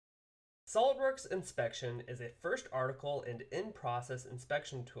SOLIDWORKS Inspection is a first article and in-process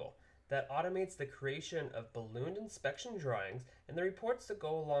inspection tool that automates the creation of ballooned inspection drawings and the reports that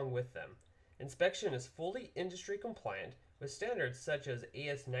go along with them. Inspection is fully industry compliant with standards such as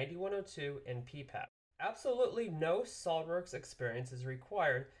AS 9102 and PPAP. Absolutely no SOLIDWORKS experience is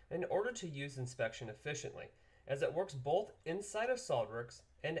required in order to use inspection efficiently, as it works both inside of SOLIDWORKS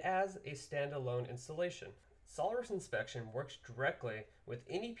and as a standalone installation. SOLIDWORKS Inspection works directly with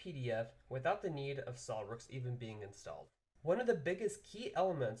any PDF without the need of SOLIDWORKS even being installed. One of the biggest key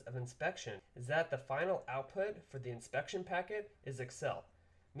elements of inspection is that the final output for the inspection packet is Excel,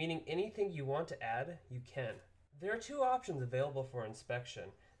 meaning anything you want to add, you can. There are two options available for inspection.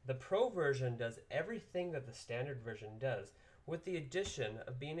 The Pro version does everything that the standard version does, with the addition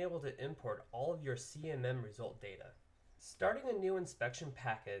of being able to import all of your CMM result data. Starting a new inspection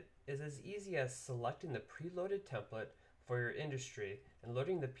packet is as easy as selecting the preloaded template for your industry and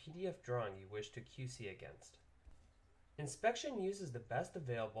loading the PDF drawing you wish to QC against. Inspection uses the best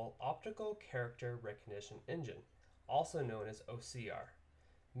available optical character recognition engine, also known as OCR,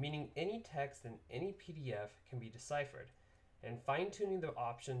 meaning any text in any PDF can be deciphered, and fine-tuning the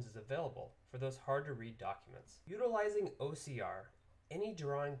options is available for those hard-to-read documents. Utilizing OCR, any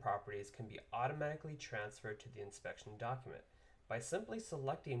drawing properties can be automatically transferred to the inspection document by simply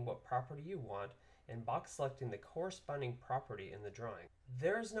selecting what property you want and box selecting the corresponding property in the drawing.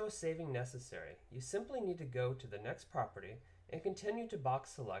 There is no saving necessary. You simply need to go to the next property and continue to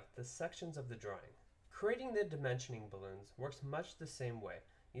box select the sections of the drawing. Creating the dimensioning balloons works much the same way.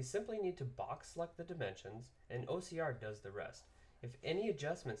 You simply need to box select the dimensions and OCR does the rest. If any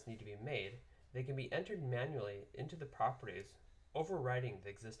adjustments need to be made, they can be entered manually into the properties, overriding the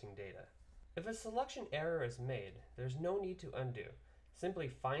existing data. If a selection error is made, there's no need to undo. Simply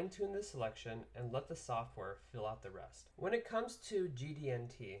fine-tune the selection and let the software fill out the rest. When it comes to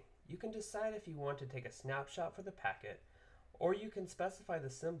GDNT, you can decide if you want to take a snapshot for the packet, or you can specify the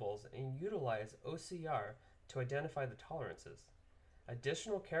symbols and utilize OCR to identify the tolerances.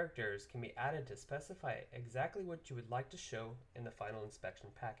 Additional characters can be added to specify exactly what you would like to show in the final inspection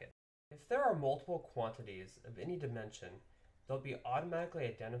packet. If there are multiple quantities of any dimension, they'll be automatically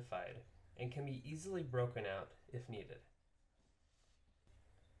identified and can be easily broken out if needed.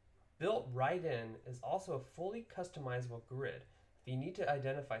 Built right in is also a fully customizable grid if you need to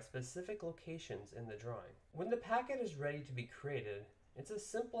identify specific locations in the drawing. When the packet is ready to be created, it's as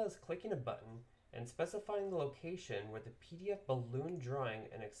simple as clicking a button and specifying the location where the PDF balloon drawing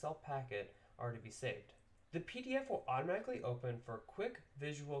and Excel packet are to be saved. The PDF will automatically open for quick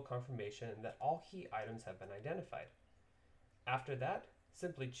visual confirmation that all key items have been identified. After that,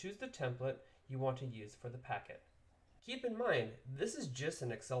 simply choose the template you want to use for the packet. Keep in mind, this is just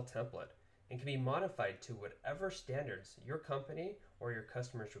an Excel template and can be modified to whatever standards your company or your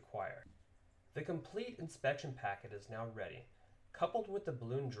customers require. The complete inspection packet is now ready. Coupled with the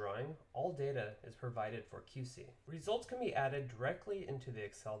balloon drawing, all data is provided for QC. Results can be added directly into the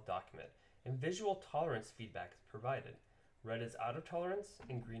Excel document, and visual tolerance feedback is provided. Red is out of tolerance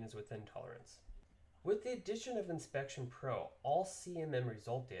and green is within tolerance. With the addition of Inspection Pro, all CMM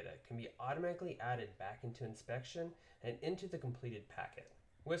result data can be automatically added back into inspection and into the completed packet.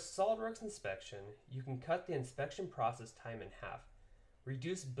 With SOLIDWORKS Inspection, you can cut the inspection process time in half,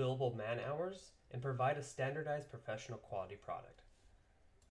 reduce billable man hours, and provide a standardized professional quality product.